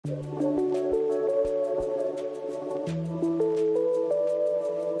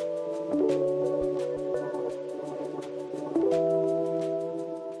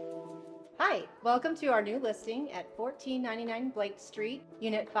Welcome to our new listing at 1499 Blake Street,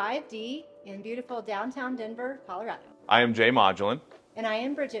 Unit 5D in beautiful downtown Denver, Colorado. I am Jay Modglin. And I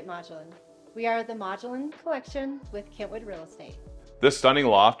am Bridget Modglin. We are the Modglin Collection with Kentwood Real Estate. This stunning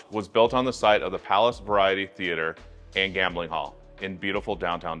loft was built on the site of the Palace Variety Theater and Gambling Hall in beautiful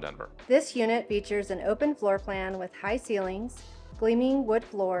downtown Denver. This unit features an open floor plan with high ceilings, gleaming wood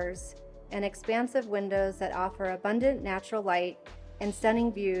floors, and expansive windows that offer abundant natural light and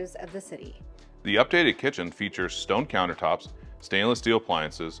stunning views of the city. The updated kitchen features stone countertops, stainless steel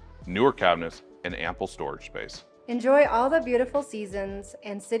appliances, newer cabinets, and ample storage space. Enjoy all the beautiful seasons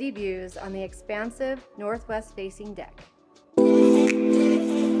and city views on the expansive northwest-facing deck.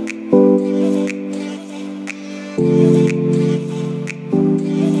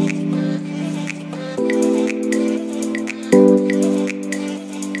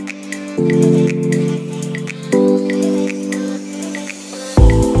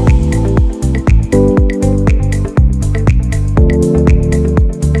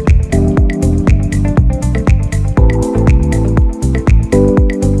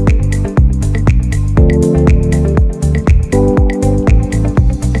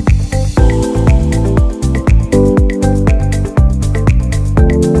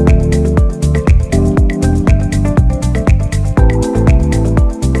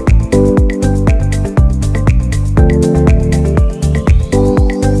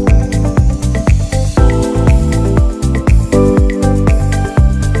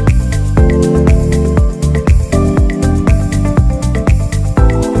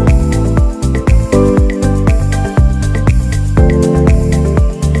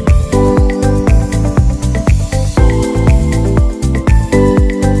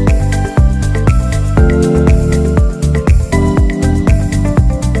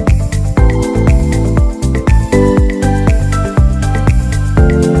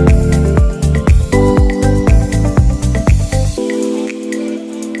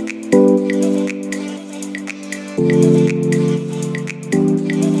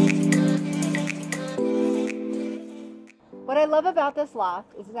 What I love about this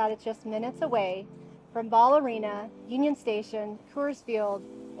loft is that it's just minutes away from Ball Arena, Union Station, Coors Field,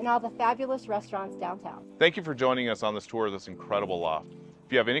 and all the fabulous restaurants downtown. Thank you for joining us on this tour of this incredible loft.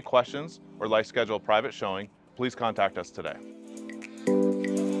 If you have any questions or like to schedule a private showing, please contact us today.